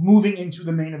NXT, moving into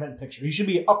the main event picture. He should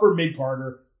be upper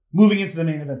mid-carder, moving into the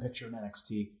main event picture in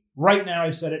NXT. Right now,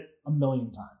 I've said it a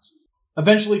million times.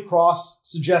 Eventually, Kross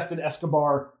suggested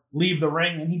Escobar leave the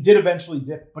ring, and he did eventually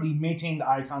dip, but he maintained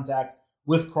eye contact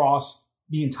with Kross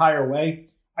the entire way.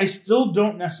 I still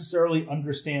don't necessarily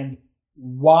understand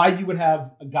why you would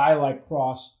have a guy like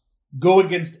Kross go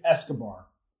against Escobar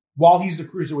while he's the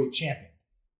Cruiserweight champion.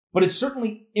 But it's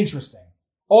certainly interesting.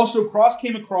 Also, Kross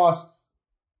came across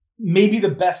maybe the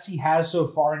best he has so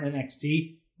far in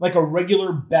NXT, like a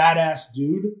regular badass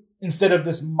dude, instead of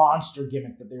this monster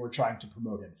gimmick that they were trying to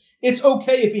promote him. It's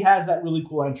okay if he has that really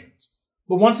cool entrance.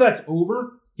 But once that's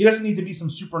over, he doesn't need to be some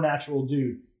supernatural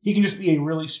dude. He can just be a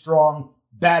really strong,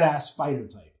 badass fighter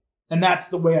type. And that's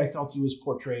the way I felt he was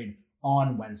portrayed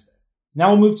on Wednesday. Now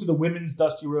we'll move to the Women's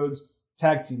Dusty Rhodes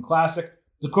Tag Team Classic.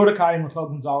 Dakota Kai and Raquel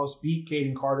Gonzalez beat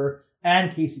Kaden Carter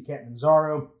and Kacy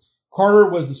Catanzaro. Carter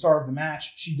was the star of the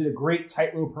match. She did a great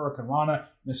tightrope Hurricane Rana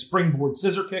and a springboard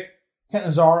scissor kick.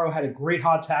 Catanzaro had a great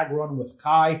hot tag run with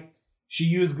Kai. She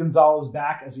used Gonzalez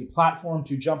back as a platform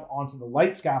to jump onto the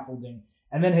light scaffolding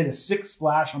and then hit a 6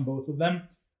 splash on both of them.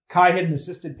 Kai hit an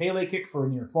assisted Pele kick for a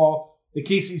near fall. The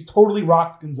Casey's totally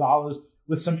rocked Gonzalez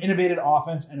with some innovative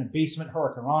offense and a basement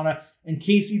Hurricane Rana, and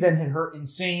Kacy then hit her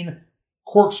insane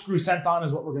corkscrew senton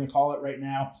is what we're going to call it right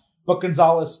now. But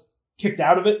Gonzalez kicked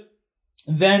out of it.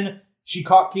 And then she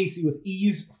caught Kacy with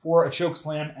ease for a choke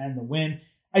slam and the win.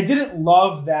 I didn't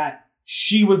love that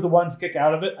she was the one to kick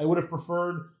out of it. I would have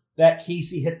preferred that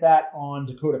Kacy hit that on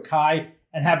Dakota Kai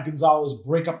and have Gonzalez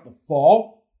break up the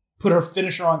fall, put her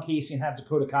finisher on Kacy and have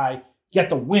Dakota Kai get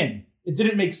the win. It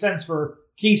didn't make sense for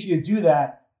Kacy to do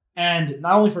that and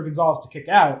not only for Gonzalez to kick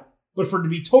out, but for it to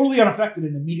be totally unaffected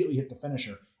and immediately hit the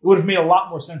finisher. It would have made a lot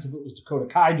more sense if it was Dakota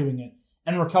Kai doing it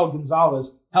and Raquel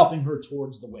Gonzalez helping her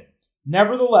towards the win.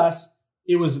 Nevertheless,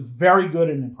 it was very good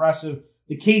and impressive.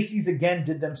 The Casey's again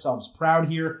did themselves proud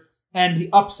here, and the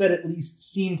upset at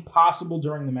least seemed possible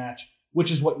during the match,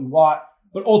 which is what you want.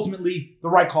 But ultimately, the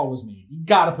right call was made. You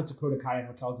got to put Dakota Kai and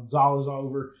Raquel Gonzalez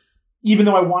over. Even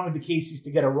though I wanted the Casey's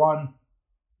to get a run,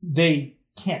 they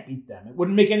can't beat them. It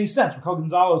wouldn't make any sense. Raquel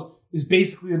Gonzalez is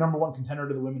basically the number one contender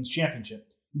to the Women's Championship.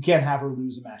 You can't have her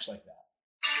lose a match like that.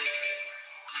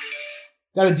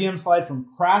 Got a DM slide from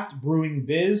Craft Brewing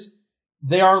Biz.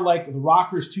 They are like the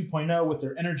Rockers 2.0 with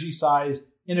their energy, size,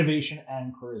 innovation,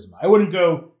 and charisma. I wouldn't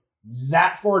go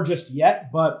that far just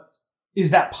yet, but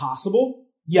is that possible?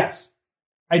 Yes.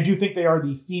 I do think they are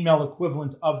the female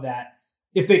equivalent of that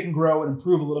if they can grow and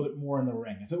improve a little bit more in the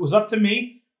ring. If it was up to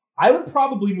me, I would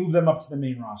probably move them up to the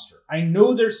main roster. I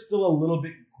know they're still a little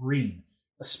bit green,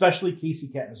 especially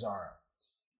Kacy Catanzaro.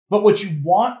 But what you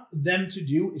want them to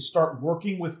do is start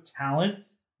working with talent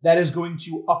that is going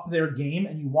to up their game,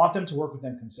 and you want them to work with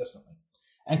them consistently.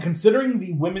 And considering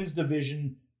the women's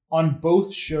division on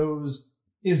both shows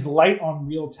is light on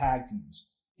real tag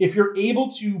teams, if you're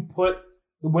able to put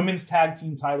the women's tag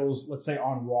team titles, let's say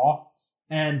on Raw,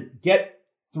 and get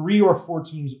 3 or 4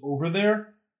 teams over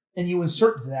there and you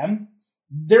insert them,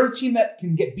 they're a team that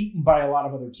can get beaten by a lot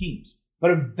of other teams.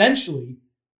 But eventually,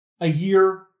 a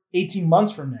year, 18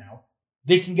 months from now,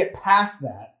 they can get past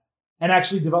that and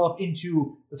actually develop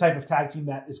into the type of tag team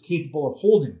that is capable of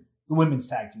holding the women's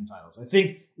tag team titles. I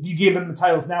think if you gave them the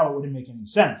titles now, it wouldn't make any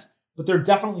sense. But they're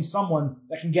definitely someone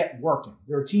that can get working.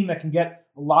 They're a team that can get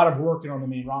a lot of work in on the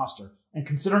main roster. And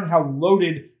considering how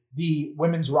loaded the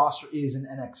women's roster is in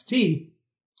NXT,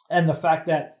 and the fact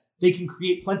that they can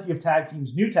create plenty of tag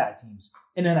teams, new tag teams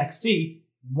in NXT,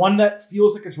 one that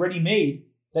feels like it's ready-made,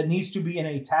 that needs to be in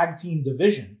a tag team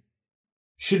division,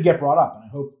 should get brought up. And I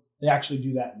hope they actually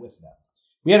do that with them.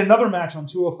 We had another match on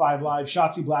 205 Live,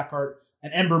 Shotzi Blackheart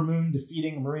and Ember Moon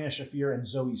defeating Marina Shafir and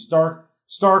Zoe Stark.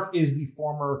 Stark is the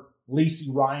former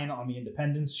Lacey Ryan on the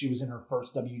Independents. She was in her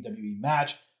first WWE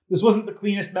match. This wasn't the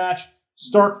cleanest match.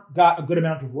 Stark got a good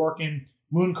amount of work in.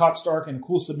 Moon caught Stark in a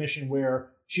cool submission where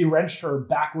she wrenched her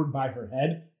backward by her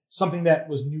head, something that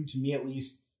was new to me at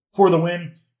least, for the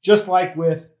win. Just like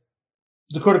with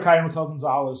Dakota Kai and Raquel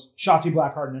Gonzalez, Shotzi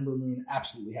Blackheart and Ember Moon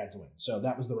absolutely had to win. So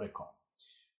that was the right call.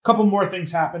 A couple more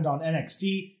things happened on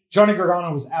NXT. Johnny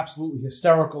Gargano was absolutely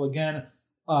hysterical again.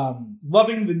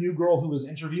 Loving the new girl who was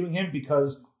interviewing him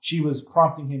because she was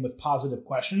prompting him with positive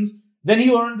questions. Then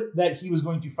he learned that he was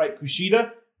going to fight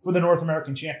Kushida for the North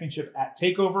American Championship at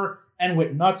TakeOver and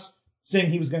went nuts,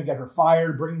 saying he was going to get her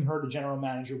fired, bringing her to general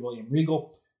manager William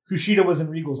Regal. Kushida was in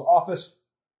Regal's office,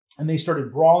 and they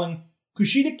started brawling.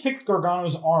 Kushida kicked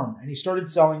Gargano's arm, and he started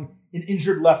selling an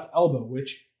injured left elbow,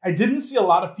 which I didn't see a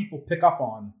lot of people pick up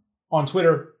on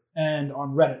Twitter and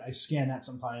on Reddit. I scan that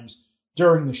sometimes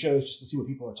during the shows just to see what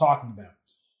people are talking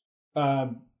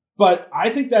about. But I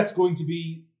think that's going to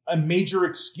be a major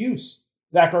excuse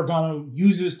that Gargano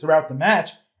uses throughout the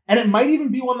match, and it might even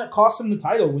be one that costs him the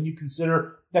title when you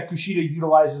consider that Kushida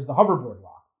utilizes the hoverboard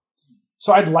lock.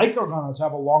 So I'd like Gargano to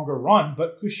have a longer run,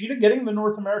 but Kushida getting the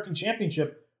North American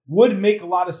Championship would make a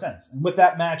lot of sense. And with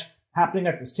that match happening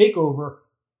at this TakeOver,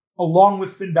 along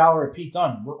with Finn Balor at Pete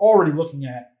Dunne, we're already looking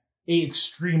at an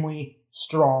extremely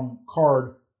strong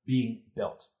card being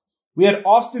built. We had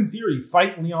Austin Theory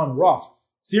fight Leon Ruff.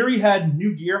 Theory had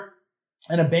new gear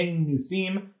and a banging new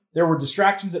theme. There were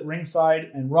distractions at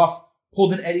ringside, and Ruff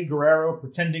pulled an Eddie Guerrero,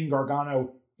 pretending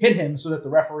Gargano hit him so that the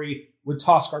referee would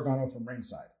toss Gargano from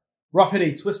ringside. Ruff hit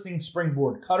a twisting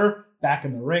springboard cutter back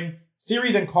in the ring.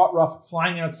 Theory then caught Ruff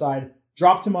flying outside,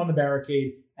 dropped him on the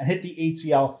barricade, and hit the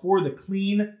ATL for the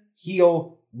clean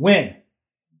heel win.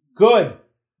 Good.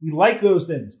 We like those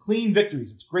things. Clean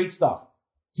victories. It's great stuff.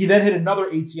 He then hit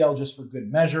another ATL just for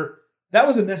good measure. That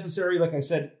was a necessary, like I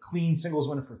said, clean singles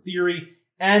win for Theory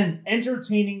and an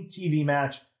entertaining TV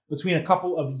match between a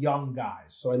couple of young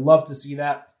guys. So I love to see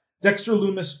that. Dexter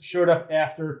Lumis showed up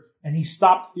after, and he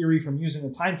stopped Theory from using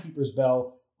the timekeeper's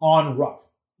bell on Ruff.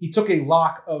 He took a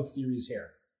lock of Theory's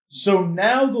hair. So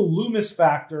now the Lumis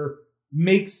factor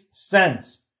makes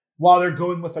sense while they're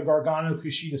going with the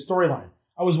Gargano-Kushida storyline.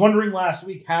 I was wondering last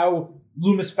week how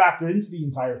Lumis factored into the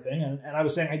entire thing, and I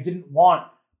was saying I didn't want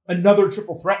another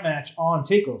triple threat match on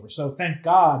TakeOver. So thank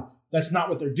God that's not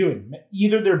what they're doing.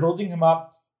 Either they're building him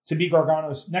up to be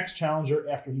Gargano's next challenger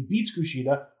after he beats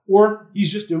Kushida, or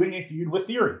he's just doing a feud with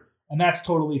Theory. And that's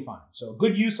totally fine. So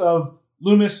good use of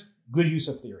Lumis, good use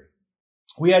of Theory.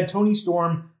 We had Toni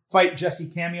Storm fight Jessie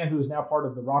Camia, who is now part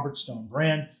of the Robert Stone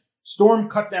brand. Storm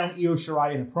cut down Io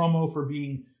Shirai in a promo for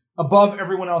being above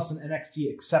everyone else in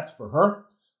NXT except for her.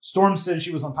 Storm said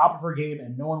she was on top of her game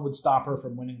and no one would stop her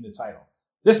from winning the title.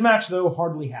 This match, though,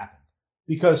 hardly happened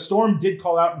because Storm did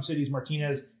call out Mercedes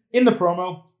Martinez in the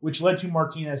promo, which led to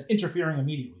Martinez interfering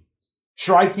immediately.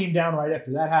 Shirai came down right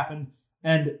after that happened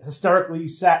and hysterically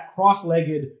sat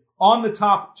cross-legged on the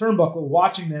top turnbuckle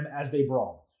watching them as they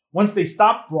brawled. Once they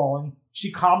stopped brawling,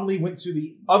 she calmly went to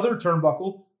the other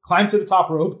turnbuckle, climbed to the top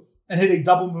rope, and hit a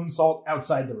double moonsault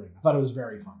outside the ring. I thought it was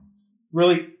very funny.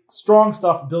 Really strong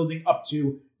stuff building up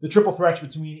to the triple threat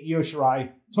between Io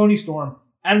Shirai, Toni Storm,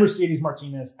 and Mercedes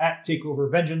Martinez at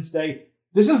TakeOver Vengeance Day.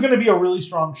 This is going to be a really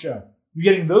strong show.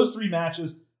 You're getting those 3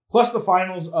 matches, plus the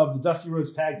finals of the Dusty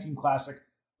Rhodes Tag Team Classic,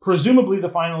 presumably the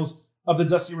finals of the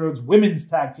Dusty Rhodes Women's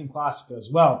Tag Team Classic as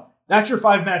well. That's your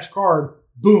 5-match card.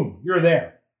 Boom, you're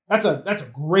there. That's a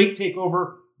great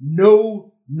TakeOver.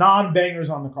 No non-bangers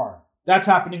on the card. That's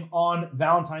happening on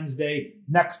Valentine's Day,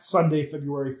 next Sunday,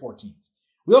 February 14th.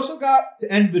 We also got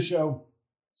to end the show,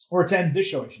 or to end this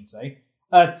show, I should say,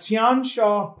 a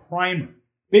Tiansha Primer.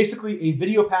 Basically a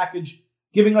video package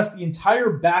giving us the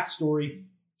entire backstory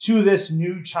to this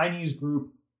new Chinese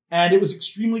group, and it was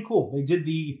extremely cool. They did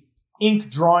the ink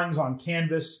drawings on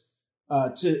canvas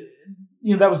to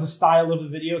that was the style of the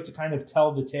video to kind of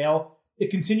tell the tale.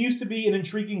 It continues to be an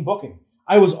intriguing booking.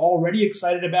 I was already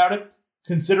excited about it,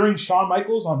 considering Shawn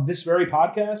Michaels on this very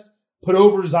podcast put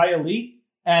over Xia Li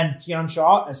and Tian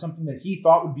Sha as something that he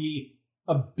thought would be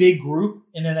a big group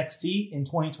in NXT in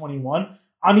 2021.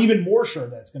 I'm even more sure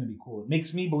that it's going to be cool. It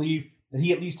makes me believe that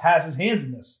he at least has his hands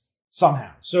in this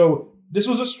somehow. So this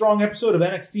was a strong episode of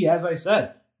NXT, as I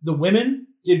said. The women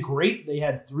did great. They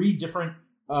had 3 different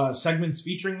segments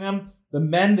featuring them. The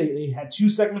men, they had 2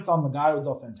 segments on Legado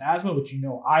del Fantasma, which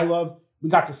I love. We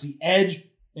got to see Edge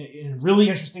in a really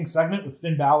interesting segment with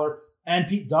Finn Balor and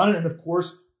Pete Dunne. And, of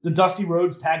course, the Dusty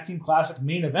Rhodes Tag Team Classic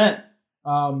main event.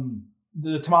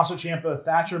 The Tommaso Ciampa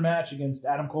Thatcher match against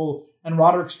Adam Cole and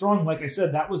Roderick Strong. Like I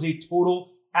said, that was a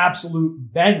total,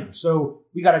 absolute banger. So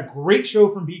we got a great show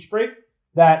from Beach Break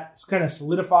that kind of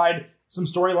solidified some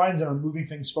storylines that are moving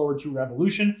things forward to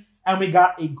Revolution. And we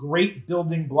got a great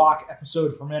building block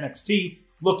episode from NXT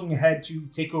looking ahead to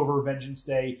TakeOver Vengeance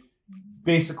Day,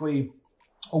 basically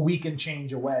a week and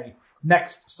change away,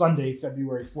 next Sunday,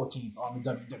 February 14th on the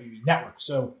WWE Network.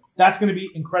 So that's going to be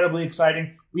incredibly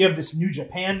exciting. We have this New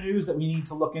Japan news that we need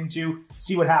to look into,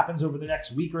 see what happens over the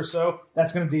next week or so.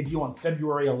 That's going to debut on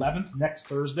February 11th, next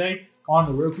Thursday, on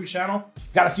the Roku channel.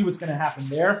 Got to see what's going to happen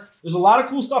there. There's a lot of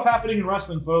cool stuff happening in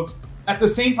wrestling, folks. At the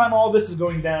same time all this is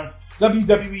going down,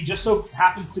 WWE just so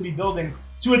happens to be building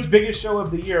to its biggest show of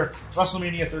the year,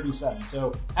 WrestleMania 37.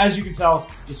 So as you can tell,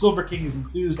 the Silver King is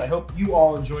enthused. I hope you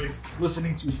all enjoyed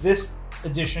listening to this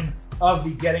edition of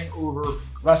the Getting Over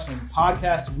Wrestling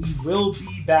podcast. We will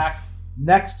be back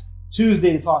next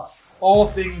Tuesday to talk all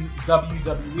things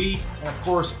WWE. And of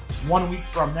course, 1 week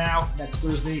from now, next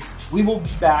Thursday, we will be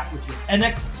back with your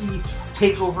NXT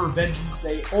TakeOver Vengeance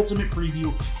Day Ultimate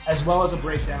Preview, as well as a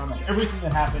breakdown of everything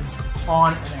that happened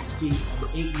on NXT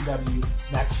and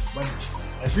AEW next Wednesday.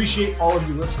 I appreciate all of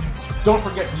you listening. Don't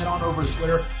forget to head on over to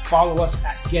Twitter. Follow us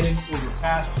at Getting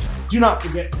Overcast. Do not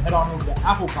forget to head on over to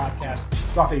Apple Podcasts.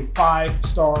 Drop a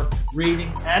 5-star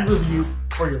rating and review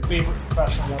for your favorite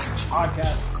professional wrestling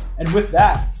podcast. And with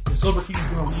that, the Silver King is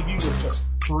going to leave you with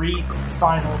just 3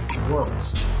 final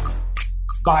words.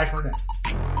 Bye for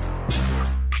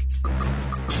now.